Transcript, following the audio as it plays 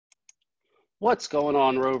What's going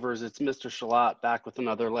on, Rovers? It's Mr. Shalat back with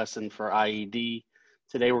another lesson for IED.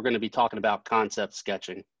 Today we're going to be talking about concept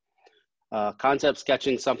sketching. Concept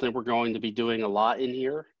sketching is something we're going to be doing a lot in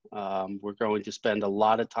here. We're going to spend a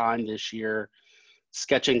lot of time this year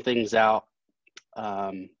sketching things out,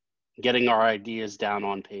 getting our ideas down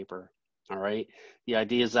on paper, all right? The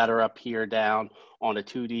ideas that are up here down on a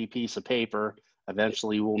 2D piece of paper,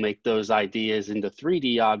 eventually we'll make those ideas into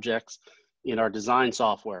 3D objects in our design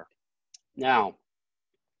software. Now,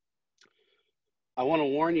 I want to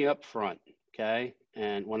warn you up front, okay?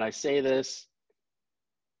 And when I say this,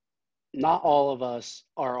 not all of us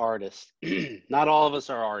are artists. Not all of us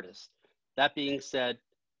are artists. That being said,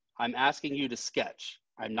 I'm asking you to sketch.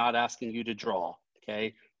 I'm not asking you to draw,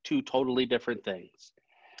 okay? Two totally different things.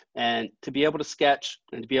 And to be able to sketch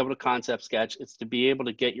and to be able to concept sketch, it's to be able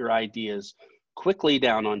to get your ideas quickly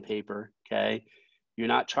down on paper, okay? You're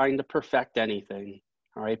not trying to perfect anything.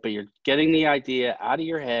 All right, but you're getting the idea out of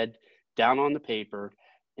your head, down on the paper,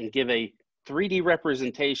 and give a 3D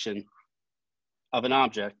representation of an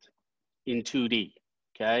object in 2D,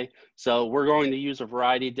 okay? So we're going to use a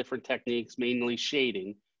variety of different techniques, mainly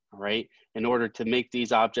shading, all right, in order to make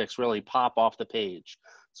these objects really pop off the page.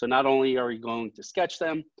 So not only are you going to sketch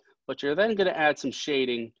them, but you're then gonna add some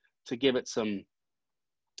shading to give it some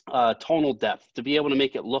tonal depth, to be able to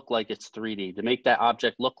make it look like it's 3D, to make that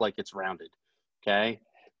object look like it's rounded. Okay,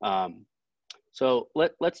 so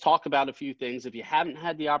let's talk about a few things. If you haven't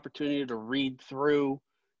had the opportunity to read through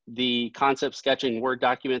the concept sketching Word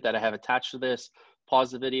document that I have attached to this, pause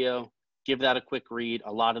the video, give that a quick read.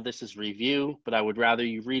 A lot of this is review, but I would rather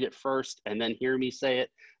you read it first and then hear me say it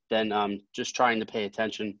than just trying to pay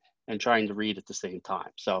attention and trying to read at the same time.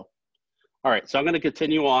 So, all right, so I'm going to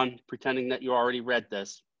continue on pretending that you already read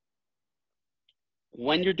this.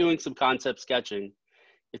 When you're doing some concept sketching,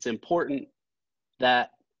 it's important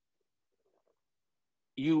that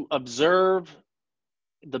you observe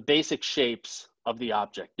the basic shapes of the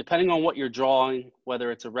object, depending on what you're drawing,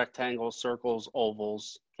 whether it's a rectangle, circles,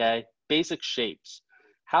 ovals, okay? Basic shapes.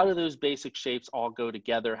 How do those basic shapes all go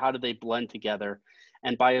together? How do they blend together?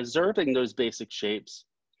 And by observing those basic shapes,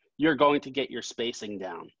 you're going to get your spacing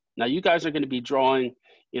down. Now, you guys are going to be drawing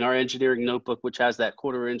in our engineering notebook, which has that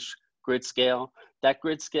 1/4 inch grid scale. That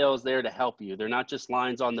grid scale is there to help you. They're not just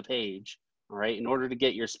lines on the page. All right, in order to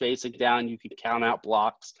get your spacing down, you can count out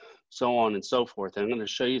blocks, so on and so forth. And I'm going to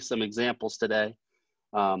show you some examples today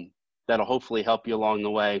that'll hopefully help you along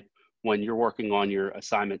the way when you're working on your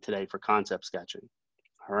assignment today for concept sketching.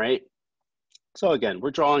 All right, so again,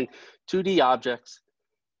 we're drawing 2D objects,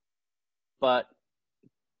 but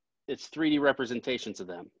it's 3D representations of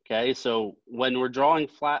them, okay? So when we're drawing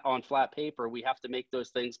on flat paper, we have to make those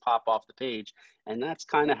things pop off the page, and that's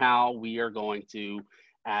kind of how we are going to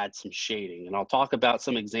add some shading. And I'll talk about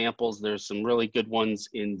some examples. There's some really good ones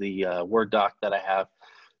in the Word doc that I have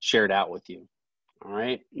shared out with you. All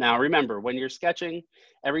right, now remember, when you're sketching,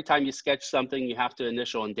 every time you sketch something, you have to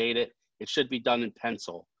initial and date it. It should be done in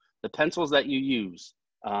pencil. The pencils that you use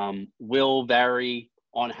will vary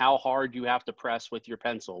on how hard you have to press with your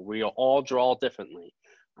pencil. We all draw differently,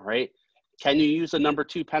 all right? Can you use a number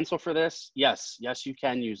 2 pencil for this? Yes, you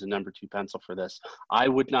can use a number 2 pencil for this. I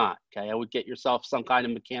would not, okay? I would get yourself some kind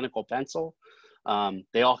of mechanical pencil.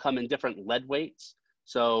 They all come in different lead weights.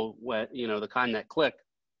 So, you know, the kind that click,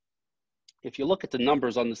 if you look at the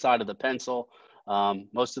numbers on the side of the pencil,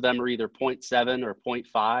 most of them are either 0.7 or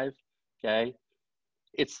 0.5, okay?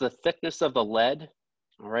 It's the thickness of the lead,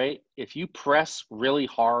 all right? If you press really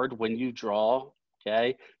hard when you draw,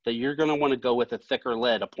 okay, that you're gonna wanna go with a thicker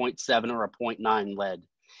lead, a 0.7 or a 0.9 lead.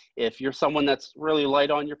 If you're someone that's really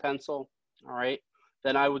light on your pencil, all right,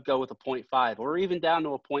 then I would go with a 0.5 or even down to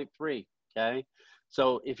a 0.3, okay?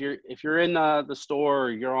 So if you're in the store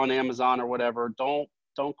or you're on Amazon or whatever, don't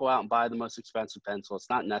go out and buy the most expensive pencil.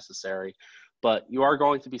 It's not necessary, but you are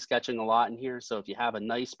going to be sketching a lot in here. So if you have a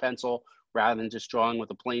nice pencil, rather than just drawing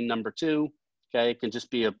with a plain number 2, okay, it can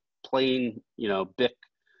just be a plain, you know, Bic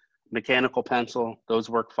mechanical pencil. Those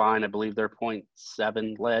work fine. I believe they're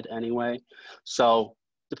 0.7 lead anyway. So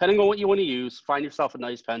depending on what you want to use, find yourself a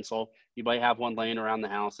nice pencil. You might have one laying around the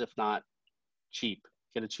house. If not, cheap.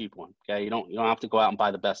 Get a cheap one, okay? You don't have to go out and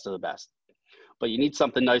buy the best of the best. But you need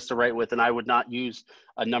something nice to write with, and I would not use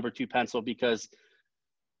a number 2 pencil, because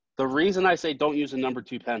the reason I say don't use a number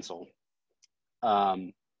 2 pencil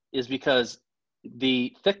is because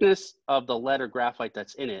the thickness of the lead or graphite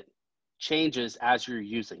that's in it changes as you're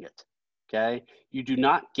using it, okay? You do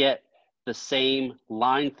not get the same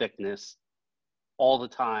line thickness all the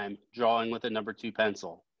time drawing with a number 2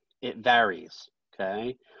 pencil. It varies,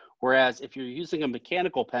 okay? Whereas if you're using a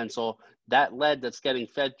mechanical pencil, that lead that's getting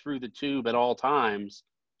fed through the tube at all times,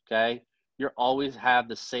 okay, you always have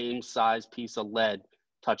the same size piece of lead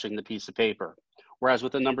touching the piece of paper. Whereas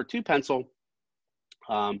with a number 2 pencil,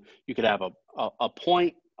 you could have a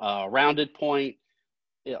point, a rounded point.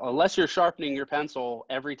 Unless you're sharpening your pencil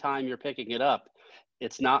every time you're picking it up,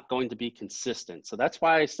 it's not going to be consistent. So that's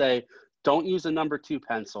why I say don't use a number 2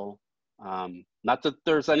 pencil. Not that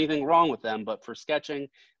there's anything wrong with them, but for sketching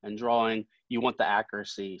and drawing, you want the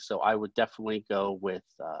accuracy. So I would definitely go with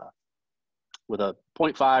a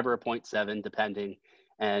 0.5 or a 0.7, depending.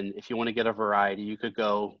 And if you want to get a variety, you could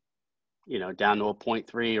go, you know, down to a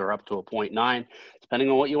 0.3 or up to a 0.9, depending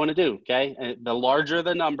on what you want to do. Okay, and the larger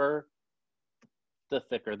the number, the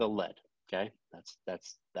thicker the lead. Okay, that's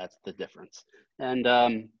the difference.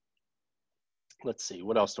 And let's see,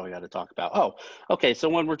 what else do I got to talk about? Oh, okay, so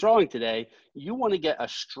when we're drawing today, you want to get a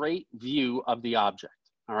straight view of the object.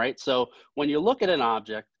 All right, so when you look at an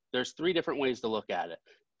object, there's 3 different ways to look at it.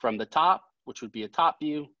 From the top, which would be a top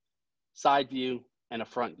view, side view, and a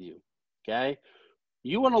front view. Okay,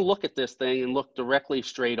 you want to look at this thing and look directly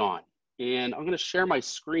straight on. And I'm going to share my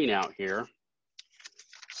screen out here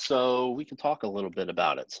so we can talk a little bit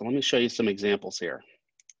about it. So let me show you some examples here.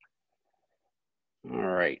 All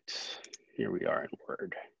right, here we are in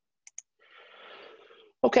Word.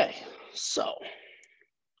 Okay, so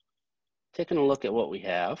taking a look at what we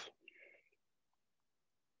have.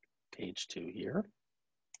 Page 2 here.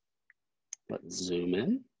 Let's zoom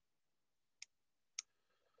in.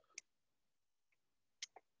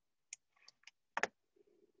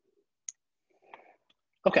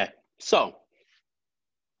 Okay, so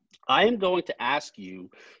I am going to ask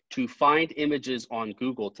you to find images on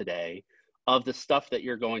Google today of the stuff that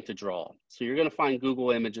you're going to draw. So you're going to find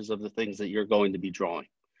Google images of the things that you're going to be drawing.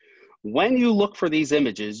 When you look for these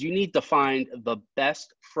images, you need to find the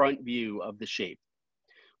best front view of the shape.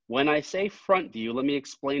 When I say front view, let me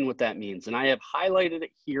explain what that means. And I have highlighted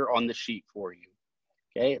it here on the sheet for you.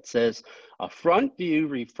 Okay, it says a front view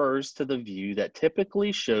refers to the view that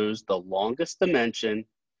typically shows the longest dimension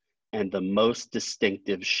and the most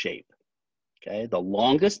distinctive shape. Okay, the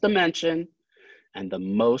longest dimension and the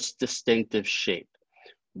most distinctive shape.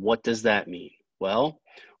 What does that mean? Well,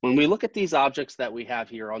 when we look at these objects that we have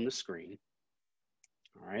here on the screen,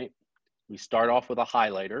 all right, we start off with a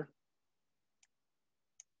highlighter.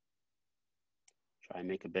 Try and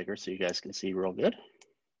make it bigger so you guys can see real good.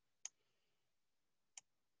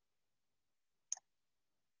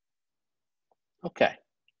 Okay,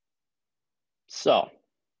 so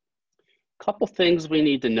a couple things we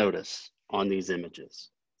need to notice on these images,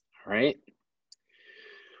 all right?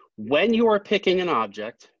 When you are picking an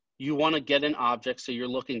object, you want to get an object so you're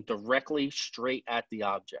looking directly straight at the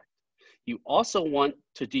object. You also want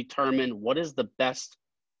to determine what is the best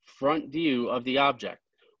front view of the object,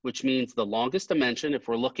 which means the longest dimension. If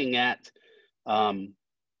we're looking at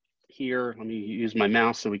here, let me use my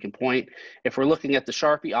mouse so we can point. If we're looking at the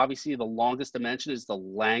Sharpie, obviously the longest dimension is the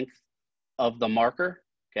length of the marker,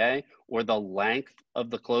 okay, or the length of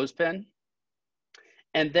the clothespin.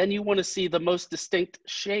 And then you want to see the most distinct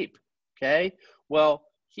shape, okay? Well,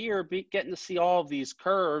 here, getting to see all of these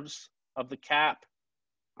curves of the cap,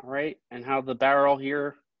 all right, and how the barrel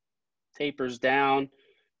here tapers down,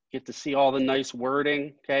 get to see all the nice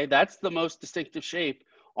wording, okay? That's the most distinctive shape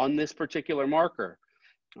on this particular marker,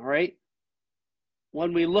 all right?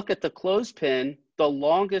 When we look at the clothespin, the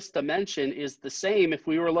longest dimension is the same if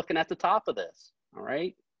we were looking at the top of this, all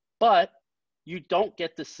right? But you don't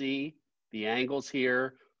get to see the angles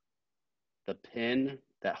here, the pin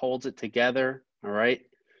that holds it together, all right?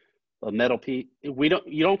 The metal piece, you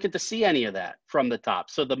don't get to see any of that from the top.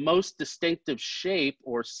 So the most distinctive shape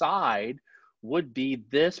or side would be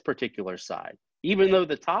this particular side, even though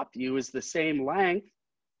the top view is the same length,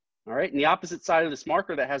 all right? And the opposite side of this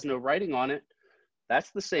marker that has no writing on it,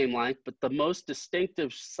 that's the same length, but the most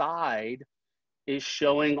distinctive side is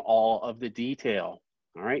showing all of the detail,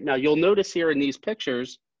 all right? Now you'll notice here in these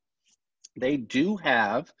pictures, they do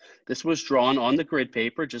have, this was drawn on the grid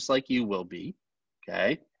paper, just like you will be,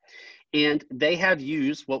 okay? And they have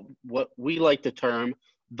used what we like to term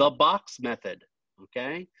the box method,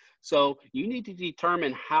 okay? So you need to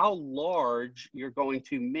determine how large you're going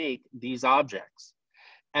to make these objects.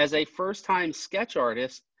 As a first-time sketch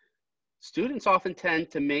artist, students often tend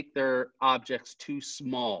to make their objects too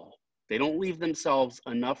small. They don't leave themselves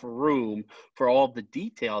enough room for all of the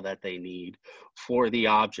detail that they need for the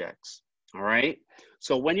objects, all right?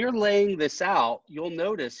 So when you're laying this out, you'll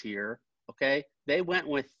notice here, okay, they went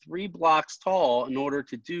with 3 blocks tall in order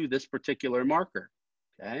to do this particular marker,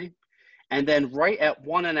 okay? And then right at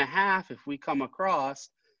 1.5, if we come across,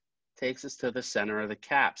 takes us to the center of the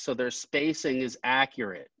cap. So their spacing is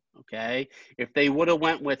accurate, okay? If they would have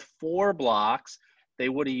went with 4 blocks, they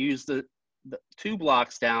would have used the 2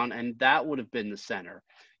 blocks down, and that would have been the center.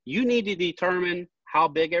 You need to determine how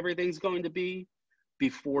big everything's going to be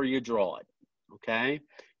before you draw it, okay?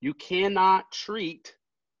 You cannot treat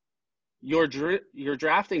your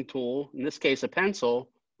drafting tool, in this case a pencil,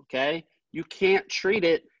 okay? You can't treat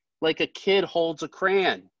it like a kid holds a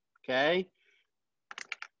crayon, okay?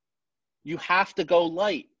 You have to go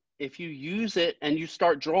light. If you use it and you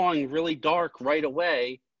start drawing really dark right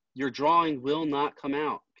away, your drawing will not come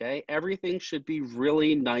out, okay? Everything should be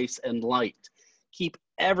really nice and light. Keep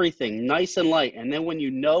everything nice and light, and then when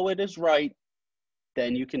you know it is right,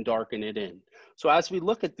 then you can darken it in. So as we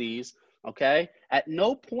look at these, okay, at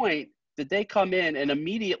no point did they come in and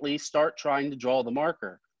immediately start trying to draw the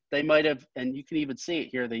marker. They might have, and you can even see it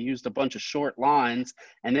here, they used a bunch of short lines,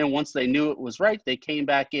 and then once they knew it was right, they came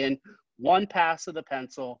back in, one pass of the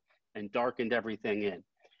pencil, and darkened everything in.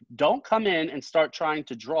 Don't come in and start trying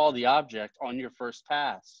to draw the object on your first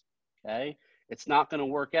pass, okay? It's not gonna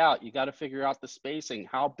work out. You gotta figure out the spacing.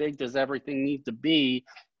 How big does everything need to be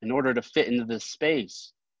in order to fit into this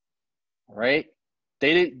space, all right?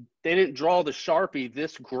 They didn't draw the Sharpie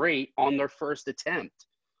this great on their first attempt.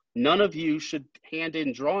 None of you should hand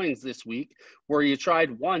in drawings this week where you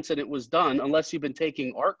tried once and it was done, unless you've been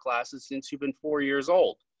taking art classes since you've been 4 years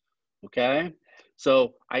old, okay?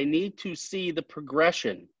 So I need to see the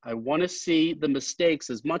progression. I want to see the mistakes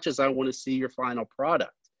as much as I want to see your final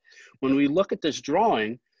product. When we look at this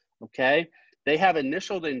drawing, okay, they have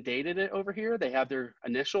initialed and dated it over here. They have their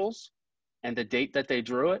initials and the date that they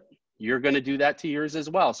drew it. You're going to do that to yours as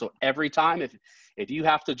well. So every time, if you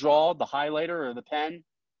have to draw the highlighter or the pen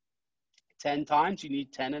 10 times, you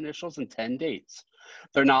need 10 initials and 10 dates.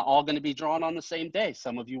 They're not all going to be drawn on the same day.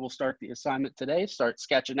 Some of you will start the assignment today, start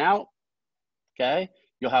sketching out, okay?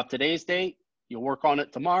 You'll have today's date. You'll work on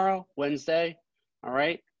it tomorrow, Wednesday, all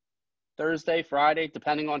right? Thursday, Friday,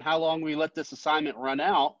 depending on how long we let this assignment run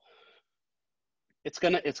out, it's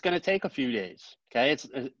gonna take a few days, okay?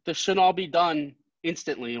 This shouldn't all be done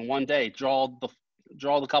instantly in one day. Draw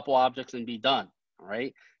the couple objects and be done, all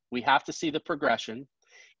right? We have to see the progression.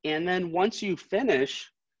 And then once you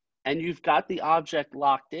finish and you've got the object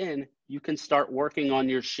locked in, you can start working on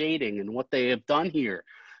your shading. And what they have done here,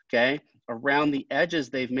 okay? Around the edges,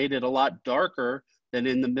 they've made it a lot darker than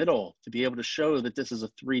in the middle to be able to show that this is a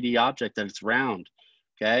 3D object, that it's round,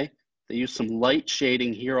 okay? They use some light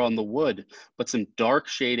shading here on the wood, but some dark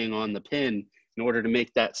shading on the pin in order to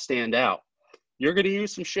make that stand out. You're gonna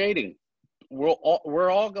use some shading. We're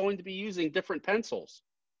all going to be using different pencils.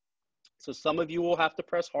 So some of you will have to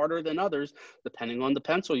press harder than others, depending on the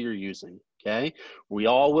pencil you're using, okay? We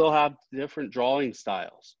all will have different drawing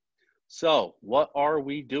styles. So what are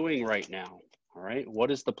we doing right now, all right?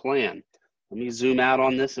 What is the plan? Let me zoom out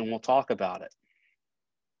on this and we'll talk about it.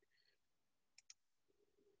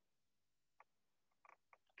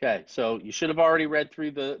 Okay, so you should have already read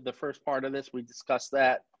through the first part of this. We discussed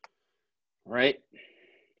that, all right?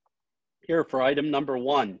 Here for item number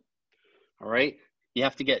 1, all right? You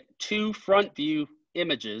have to get 2 front view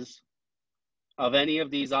images of any of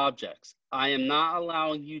these objects. I am not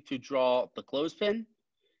allowing you to draw the clothespin,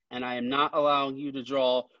 and I am not allowing you to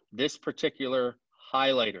draw this particular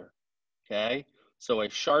highlighter, okay? So a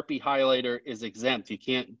Sharpie highlighter is exempt. You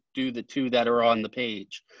can't do the 2 that are on the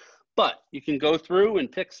page. But you can go through and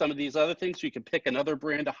pick some of these other things. You can pick another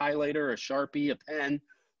brand of highlighter, a Sharpie, a pen,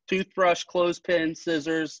 toothbrush, clothespin,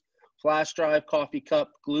 scissors, flash drive, coffee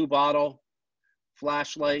cup, glue bottle,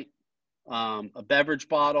 flashlight, a beverage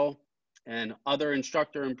bottle, and other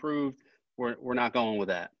instructor improved. We're not going with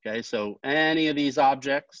that, okay? So any of these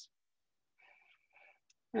objects.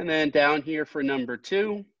 And then down here for number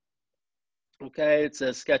 2, okay, it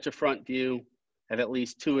says sketch a front view of at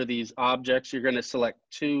least 2 of these objects. You're gonna select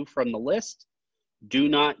 2 from the list. Do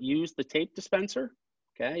not use the tape dispenser,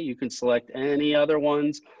 okay? You can select any other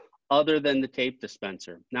ones other than the tape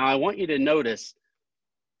dispenser. Now I want you to notice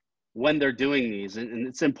when they're doing these, and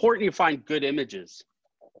it's important you find good images.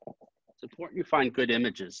 It's important you find good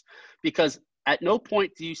images because at no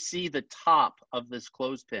point do you see the top of this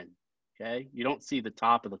clothespin, okay? You don't see the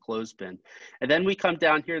top of the clothespin. And then we come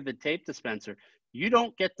down here to the tape dispenser. You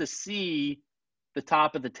don't get to see the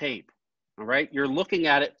top of the tape, all right? You're looking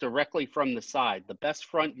at it directly from the side. The best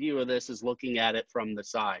front view of this is looking at it from the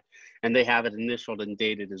side, and they have it initialed and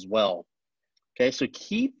dated as well. Okay, so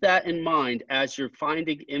keep that in mind as you're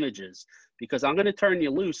finding images, because I'm gonna turn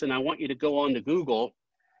you loose and I want you to go on to Google,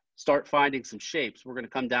 start finding some shapes. We're gonna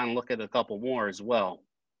come down and look at a couple more as well,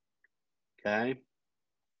 okay?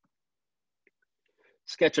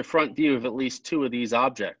 sketch a front view of at least 2 of these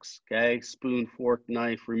objects, okay? Spoon, fork,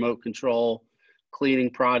 knife, remote control, cleaning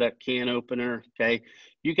product, can opener, okay?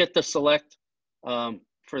 You get to select,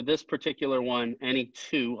 for this particular one, any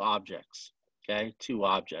 2 objects, okay? 2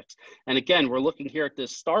 objects. And again, we're looking here at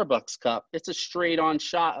this Starbucks cup. It's a straight on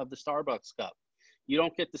shot of the Starbucks cup. You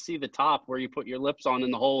don't get to see the top where you put your lips on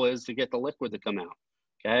and the hole is to get the liquid to come out,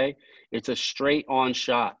 okay? It's a straight on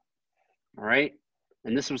shot, all right?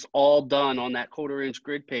 And this was all done on that 1/4-inch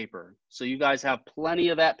grid paper. So you guys have plenty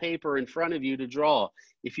of that paper in front of you to draw.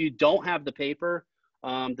 If you don't have the paper,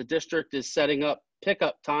 the district is setting up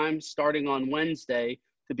pickup times starting on Wednesday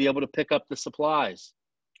to be able to pick up the supplies.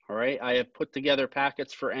 All right, I have put together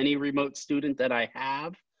packets for any remote student that I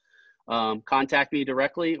have. Contact me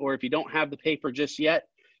directly, or if you don't have the paper just yet,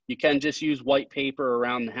 you can just use white paper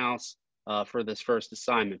around the house for this first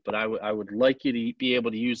assignment. But I would like you to be able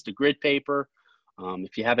to use the grid paper.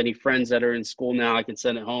 If you have any friends that are in school now, I can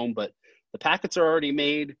send it home, but the packets are already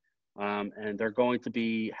made, and they're going to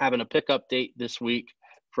be having a pickup date this week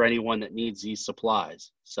for anyone that needs these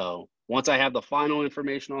supplies. So once I have the final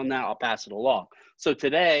information on that, I'll pass it along. So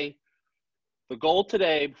today, the goal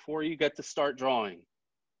today, before you get to start drawing,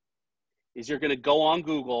 is you're going to go on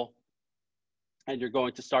Google and you're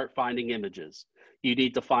going to start finding images. You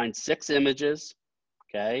need to find 6 images,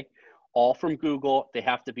 okay? All from Google. They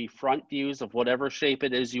have to be front views of whatever shape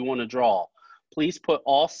it is you want to draw. Please put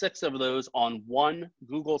all 6 of those on one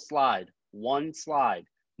Google slide, one slide,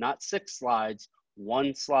 not 6 slides,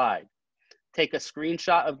 one slide. Take a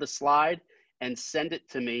screenshot of the slide and send it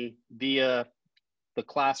to me via the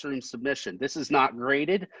classroom submission. This is not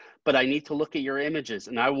graded, but I need to look at your images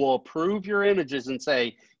and I will approve your images and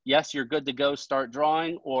say, yes, you're good to go, start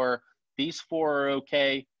drawing, or these 4 are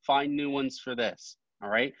okay, find new ones for this, all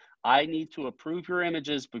right? I need to approve your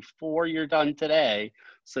images before you're done today,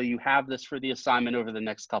 so you have this for the assignment over the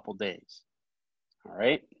next couple days, all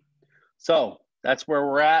right? So that's where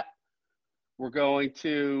we're at. We're going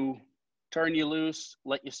to turn you loose,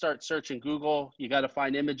 let you start searching Google. You got to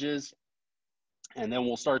find images, and then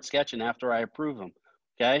we'll start sketching after I approve them,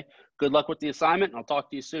 okay? Good luck with the assignment, and I'll talk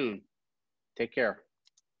to you soon. Take care.